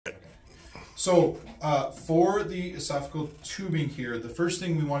So for the esophageal tubing here, the first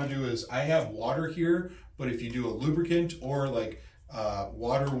thing we want to do is, I have water here, but if you do a lubricant or like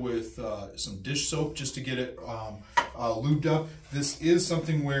water with some dish soap just to get it lubed up, this is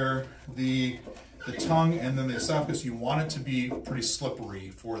something where the tongue and then the esophagus, you want it to be pretty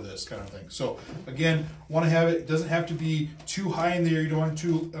slippery for this kind of thing. So again, want to have it doesn't have to be too high in there, you don't want it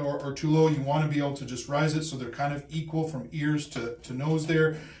too or too low. You want to be able to just rise it so they're kind of equal from ears to nose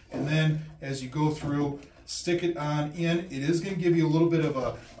there. And then as you go through, stick it on in. It is going to give you a little bit of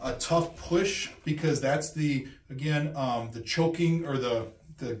a tough push, because that's the, again, the choking or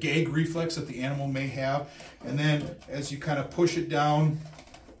the gag reflex that the animal may have. And then as you kind of push it down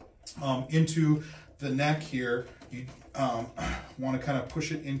into the neck here, you want to kind of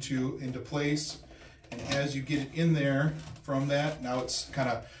push it into place. And as you get it in there from that, now it's kind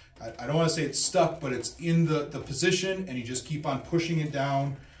of, I don't want to say it's stuck, but it's in the position, and you just keep on pushing it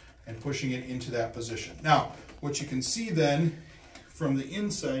down and pushing it into that position. Now, what you can see then from the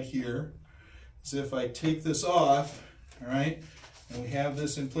inside here is, if I take this off, all right, and we have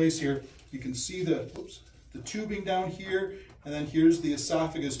this in place here, you can see the tubing down here, and then here's the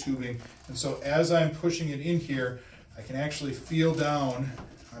esophagus tubing. And so as I'm pushing it in here, I can actually feel down.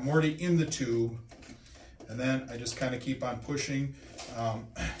 I'm already in the tube, and then I just kind of keep on pushing,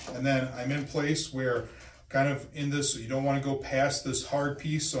 and then I'm in place where kind of in this, you don't want to go past this hard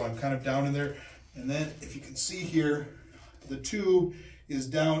piece, so I'm kind of down in there. And then if you can see here, the tube is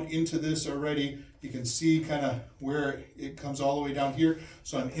down into this already. You can see kind of where it comes all the way down here.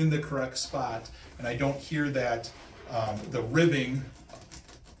 So I'm in the correct spot, and I don't hear that, the ribbing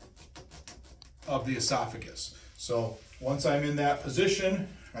of the esophagus. So once I'm in that position,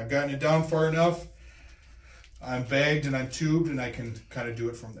 I've gotten it down far enough, I'm bagged and I'm tubed, and I can kind of do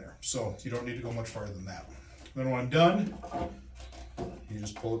it from there. So you don't need to go much farther than that. Then when I'm done, you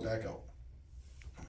just pull it back out.